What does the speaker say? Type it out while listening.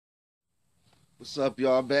What's up,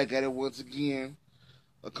 y'all? Back at it once again.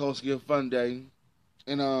 A Koski Fun Day.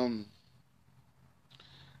 And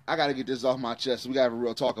I gotta get this off my chest. So we gotta have a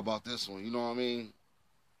real talk about this one. You know what I mean?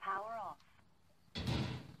 Power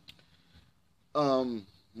off.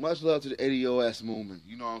 Much love to the ADOS movement.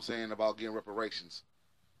 You know what I'm saying about getting reparations.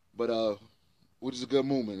 But which is a good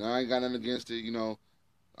movement. I ain't got nothing against it. Do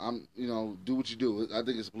what you do. I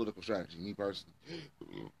think it's a political strategy. Me personally,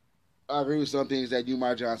 I agree with some things that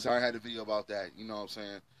Umar Johnson. I had a video about that. You know what I'm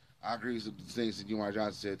saying? I agree with the things that Umar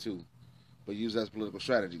Johnson said too. But use that as political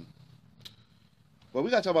strategy. But we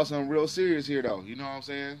got to talk about something real serious here, though. You know what I'm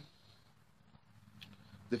saying?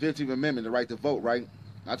 The 15th Amendment, the right to vote, right?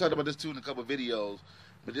 I talked about this too in a couple of videos,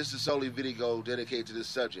 but this is solely video dedicated to this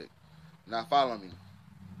subject. Now, follow me.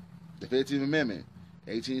 The 15th Amendment,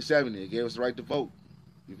 1870, it gave us the right to vote.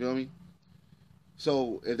 You feel me?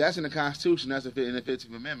 So, if that's in the Constitution, that's in the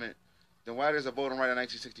 15th Amendment, then why there's a voting right in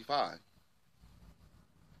 1965?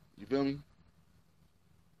 You feel me?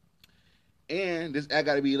 And this act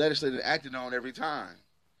got to be legislated and acted on every time.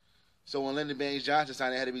 So when Lyndon Baines Johnson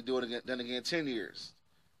signed it, it had to be done again 10 years.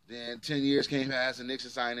 Then 10 years came past and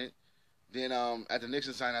Nixon signed it. Then after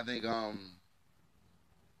Nixon signed, I think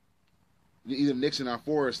either Nixon or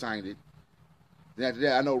Ford signed it. Then after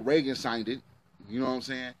that, I know Reagan signed it. You know what I'm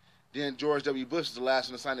saying? Then George W. Bush is the last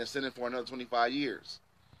one to sign it in the Senate for another 25 years.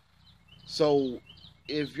 So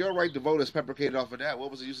if your right to vote is fabricated off of that,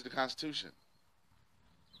 what was the use of the Constitution?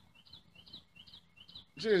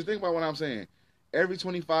 Serious, think about what I'm saying. Every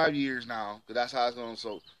 25 years now, because that's how it's going.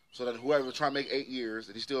 So that whoever try to make 8 years,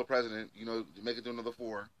 that he's still president, make it to another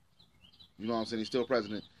 4. You know what I'm saying? He's still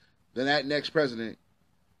president. Then that next president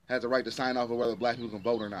has the right to sign off on whether black people can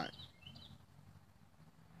vote or not.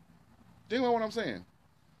 Think about what I'm saying.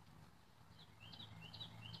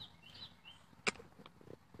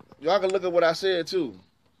 Y'all can look at what I said too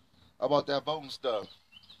about that voting stuff.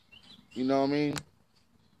 You know what I mean?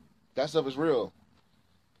 That stuff is real.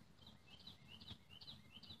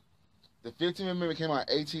 The 15th Amendment came out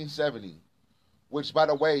in 1870, which, by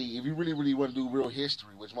the way, if you really, really want to do real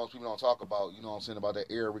history, which most people don't talk about, you know what I'm saying, about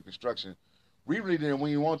that era of Reconstruction, we really didn't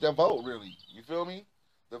when you want that vote, really. You feel me?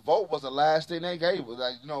 The vote was the last thing they gave us.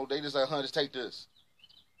 Like, they just like, just take this.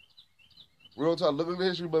 Real talk, look at the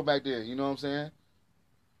history book back then, you know what I'm saying?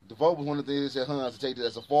 The vote was one of the things they said, to take this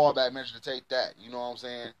as a fallback measure to take that, you know what I'm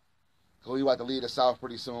saying? Because we about to leave the South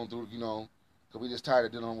pretty soon through, because we just tired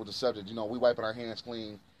of dealing with the subject. We wiping our hands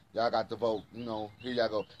clean. Y'all got the vote, here y'all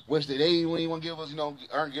go. Which they ain't even give us,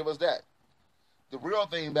 give us that. The real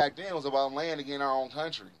thing back then was about land again our own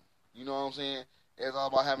country. You know what I'm saying? It's all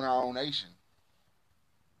about having our own nation.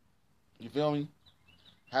 You feel me?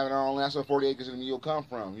 Having our own land. That's where 40 acres in the mule come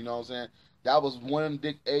from. You know what I'm saying? That was one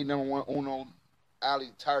Dick A number one Uno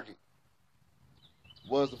alley target.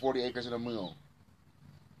 Was the 40 acres in the mule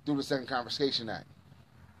through the Second Confiscation Act.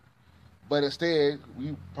 But instead,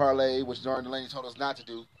 we parlayed, which Martin Delaney told us not to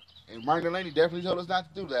do, and Martin Delaney definitely told us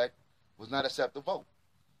not to do that, was not accept the vote.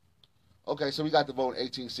 Okay, so we got the vote in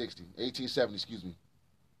 1870, excuse me.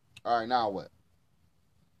 All right, now what?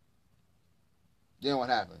 Then what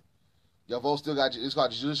happened? Your vote still got, it's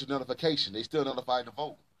called judicial notification. They still notified the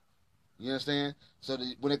vote. You understand? So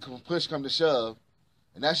when it push come to shove,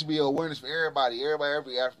 and that should be awareness for everybody,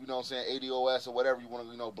 every African, ADOS or whatever you want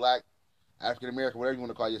to, black, African American, whatever you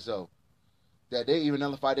want to call yourself, that they even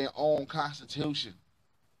nullified their own constitution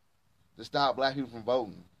to stop black people from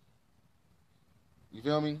voting. You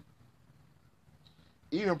feel me?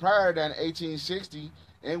 Even prior to that, in 1860,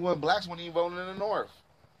 blacks weren't even voting in the North.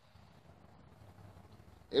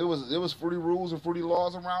 It was fruity rules and fruity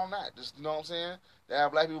laws around that. Just, you know what I'm saying? They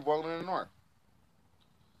have black people voting in the North.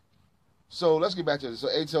 So let's get back to this.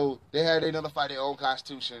 So they nullified their own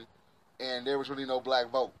constitution, and there was really no black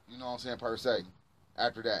vote. You know what I'm saying, per se.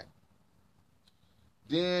 After that.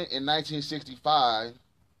 Then in 1965,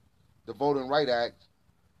 the Voting Rights Act,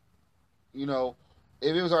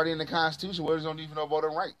 if it was already in the Constitution, well, there's no even no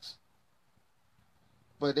voting rights.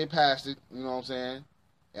 But they passed it, you know what I'm saying?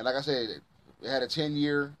 And like I said, it had a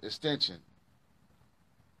 10-year extension.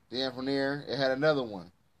 Then from there, it had another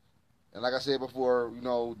one. And like I said before,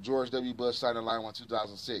 George W. Bush signed the line in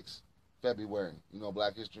 2006, February,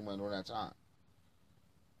 Black History Month during that time.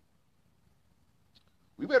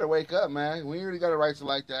 We better wake up, man. We ain't really got a right to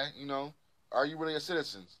like that, Are you really a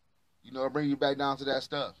citizen? Bring you back down to that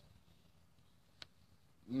stuff.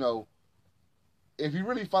 If you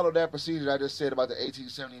really follow that procedure I just said about the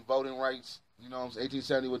 1870 voting rights,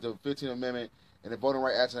 1870 with the 15th Amendment and the Voting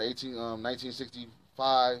Rights Act in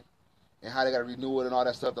 1965, and how they got to renew it and all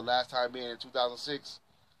that stuff the last time being in 2006,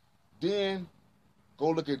 then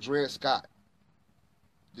go look at Dred Scott.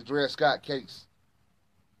 The Dred Scott Case.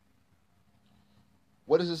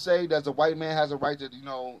 What does it say? Does the white man has a right to,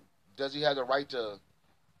 does he have the right to,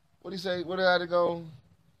 what do you say? Where did I go?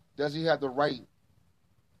 Does he have the right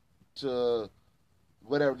to,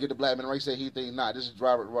 whatever, get the black man right? Say he think not. This is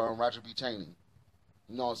Roger B. Taney.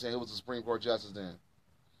 You know what I'm saying? He was the Supreme Court justice then.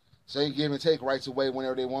 So they give and take rights away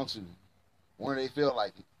whenever they want to, whenever they feel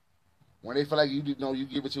like it. When they feel like you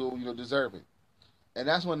give it to deserve it. And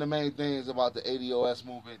that's one of the main things about the ADOS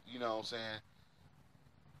movement, you know what I'm saying?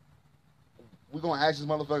 We're going to ask this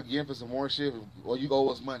motherfucker again for some more shit, or you owe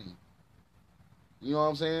us money. You know what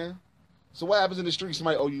I'm saying? So what happens in the street?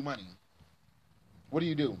 Somebody owe you money. What do?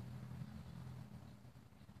 You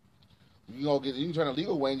can turn a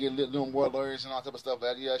legal way and get little more lawyers and all type of stuff.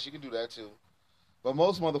 Yeah, she can do that too. But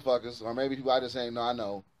most motherfuckers, or maybe people out there saying, no, I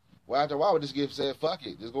know. Well, after a while, we just said, fuck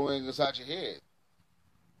it. Just go inside your head.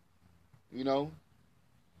 You know?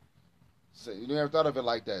 So you never thought of it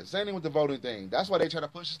like that. Same thing with the voting thing. That's why they try to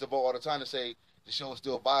push us to vote all the time, to say the show is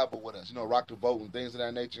still viable with us. Rock the vote and things of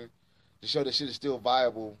that nature. To show that shit is still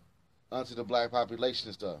viable unto the black population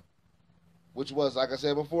and stuff. Which was, like I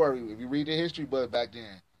said before, if you read the history book back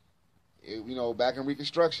then, back in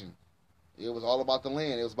Reconstruction, it was all about the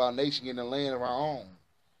land. It was about a nation getting the land of our own.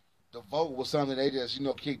 The vote was something they just,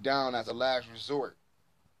 kicked down as a last resort.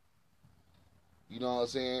 You know what I'm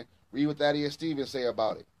saying? Read what Thaddeus Stevens say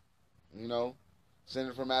about it.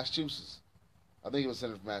 Senator from Massachusetts. I think he was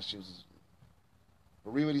senator from Massachusetts.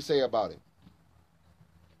 But read what he say about it.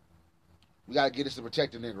 We got to get us to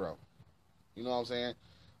protect the Negro. You know what I'm saying?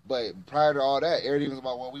 But prior to all that, everything was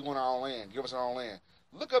about, well, we want our own land. Give us our own land.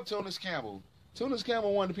 Look up Tunis Campbell. Tunis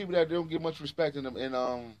Campbell, one of the people that don't get much respect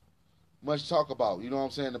and much talk about. You know what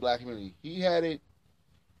I'm saying? The black community. He had it.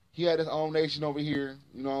 He had his own nation over here.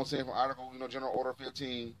 You know what I'm saying? From Article, General Order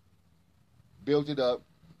 15. Built it up.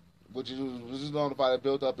 Which was notified,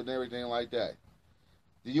 built up and everything like that.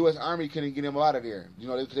 The U.S. Army couldn't get him out of there.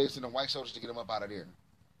 They sent the white soldiers to get him up out of there.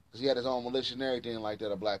 Because he had his own militia and everything like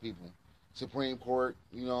that of black people. Supreme Court,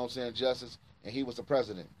 justice, and he was the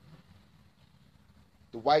president.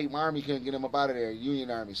 The white army couldn't get him up out of there, Union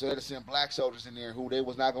Army. So they had to send black soldiers in there who they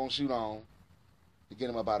was not going to shoot on to get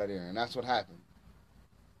him up out of there. And that's what happened.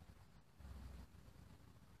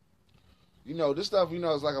 This stuff,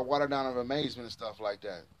 is like a watered down of amazement and stuff like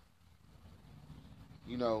that.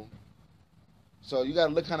 So you got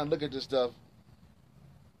to look at this stuff.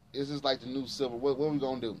 Is this like the new civil? What are we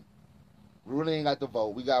going to do? We really ain't got the vote.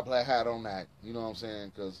 We got to play a hat on that. You know what I'm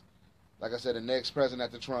saying? Because, like I said, the next president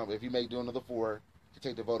after Trump, if he make do another 4, can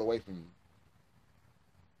take the vote away from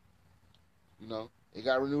you. It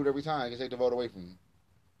got renewed every time. He can take the vote away from you.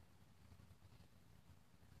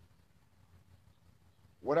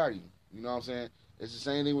 What are you? You know what I'm saying? It's the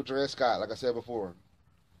same thing with Dred Scott, like I said before.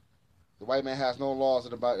 The white man has no laws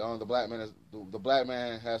that the black man the black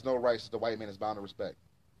man has no rights that the white man is bound to respect.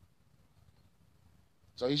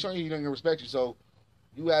 So he's showing you he doesn't respect you. So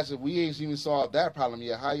you ask if we ain't even solved that problem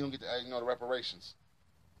yet, how you gonna get the reparations?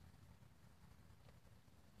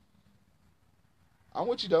 I'm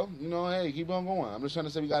with you though. Hey, keep on going. I'm just trying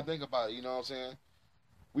to say we gotta think about it. You know what I'm saying?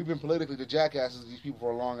 We've been politically the jackasses of these people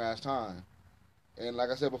for a long ass time. And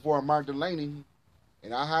like I said before, Mark Delaney,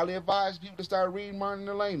 and I highly advise people to start reading Martin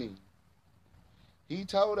Delaney. He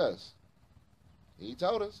told us,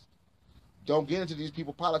 don't get into these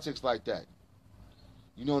people politics like that.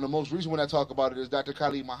 And the most recent one I talk about it is Dr.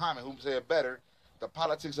 Khalid Muhammad, who said better, the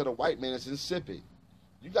politics of the white man is insipid.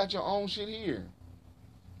 You got your own shit here.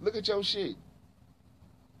 Look at your shit.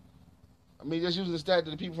 I mean, just using the stat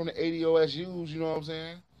that the people from the ADOS use, you know what I'm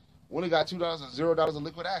saying? We only got $2 or $0 in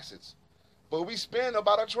liquid assets. But we spend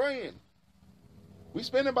about $1 trillion. We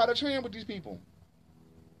spend about $1 trillion with these people.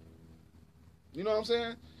 You know what I'm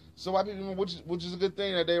saying? So why people, which is a good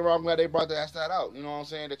thing that I'm glad they brought that stat out. You know what I'm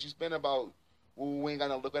saying? That you spend about, well, we ain't got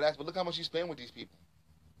no liquid assets, but look how much you spend with these people.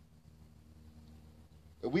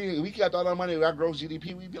 If we kept all our money with our gross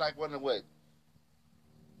GDP, we'd be like, what?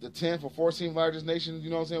 The 10th or 14th largest nation, you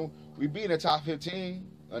know what I'm saying? We'd be in the top 15,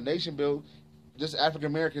 a nation build, just African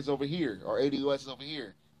Americans over here, or ADOS over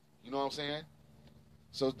here. You know what I'm saying?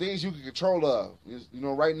 So things you can control of,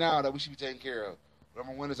 right now that we should be taking care of.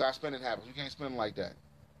 Remember, when does our spending happen? We can't spend like that.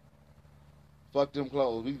 Fuck them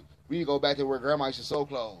clothes. We need to go back to where grandma used to sew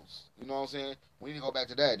clothes. You know what I'm saying? We need to go back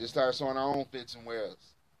to that. Just start sewing our own fits and wears.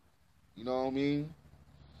 You know what I mean?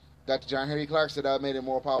 Dr. John Henry Clark said I made a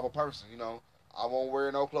more powerful person. I won't wear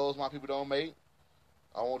no clothes my people don't make.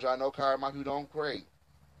 I won't drive no car my people don't create.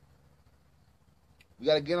 We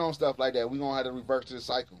got to get on stuff like that. We're going to have to reverse to the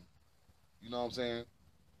cycle. You know what I'm saying?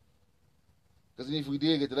 Because if we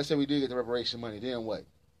did let's say we did get the reparation money, then what?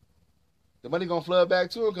 The money gonna flood back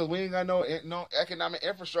to it because we ain't got no economic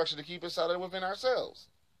infrastructure to keep it solid within ourselves.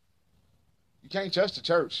 You can't trust the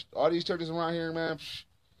church. All these churches around here, man.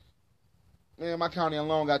 Man, my county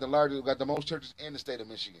alone got the most churches in the state of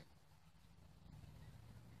Michigan.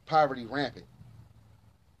 Poverty rampant,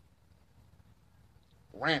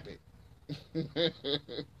 rampant.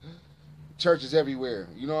 Churches everywhere.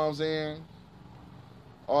 You know what I'm saying?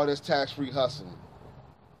 All this tax-free hustling.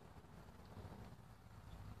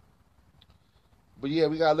 But yeah,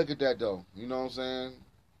 we gotta look at that though. You know what I'm saying?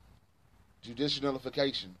 Judicial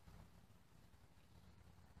nullification,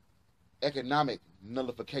 economic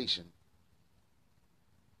nullification.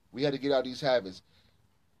 We had to get out these habits.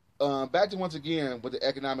 Back to once again with the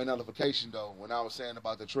economic nullification though, when I was saying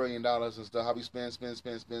about the $1 trillion and stuff, how we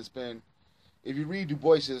spend. If you read Du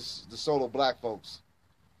Bois's The Soul of Black Folks,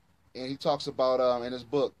 and he talks about in his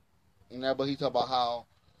book, in that book he talks about how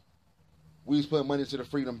we was putting money into the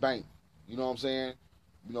Freedom Bank. You know what I'm saying?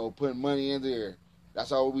 You know, putting money in there.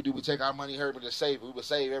 That's all we do. We take our money here, but just save it. We would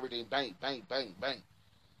save everything. Bank.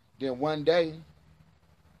 Then one day,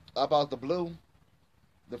 up out the blue,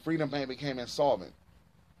 the Freedom Bank became insolvent.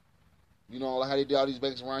 You know, like how they did all these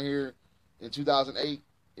banks around here in 2008.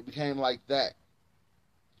 It became like that.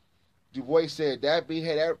 Du Bois said that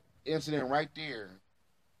incident right there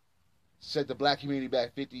set the black community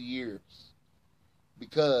back 50 years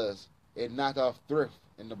because it knocked off thrift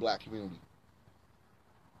in the black community.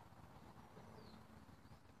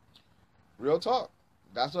 Real talk.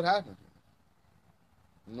 That's what happened.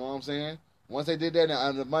 You know what I'm saying? Once they did that,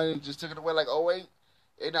 and the money just took it away like, oh wait,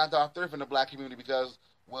 it knocked off thrift in the black community because,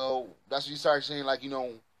 well, that's what you start seeing, like, you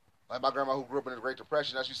know, like my grandma who grew up in the Great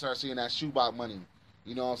Depression, that's when you start seeing that shoebox money.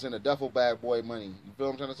 You know what I'm saying? The duffel bag boy money. You feel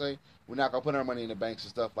what I'm trying to say? We're not going to put our money in the banks and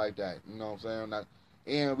stuff like that. You know what I'm saying?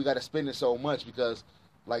 And we got to spend it so much because,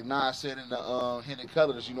 like Nas said in the Hidden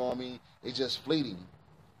Colors, you know what I mean? It's just fleeting.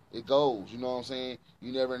 It goes, you know what I'm saying?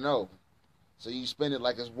 You never know. So you spend it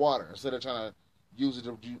like it's water instead of trying to use it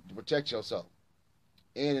to protect yourself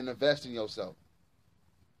and invest in yourself.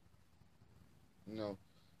 You know?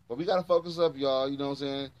 But we got to focus up, y'all. You know what I'm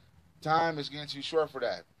saying? Time is getting too short for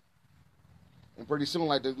that. And pretty soon,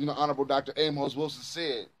 like the Honorable Dr. Amos Wilson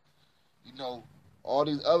said, you know, all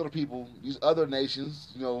these other people, these other nations,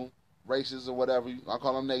 you know, races or whatever, I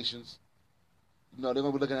call them nations, you know, they're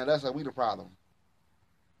going to be looking at us like we the problem.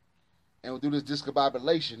 And we'll do this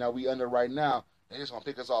discombobulation that we under right now, they're just going to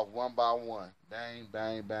pick us off one by one. Bang,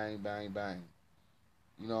 bang, bang, bang, bang.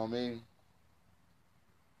 You know what I mean?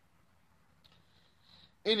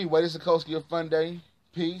 Anyway, this is Koski of Fun Day.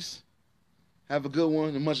 Peace. Have a good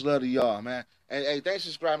one, and much love to y'all, man. And hey, thanks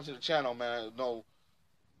for subscribing to the channel, man. You know,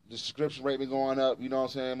 the subscription rate been going up, you know what I'm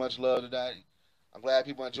saying? Much love to that. I'm glad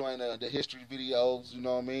people enjoying the history videos, you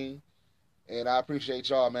know what I mean? And I appreciate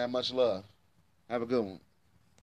y'all, man. Much love. Have a good one.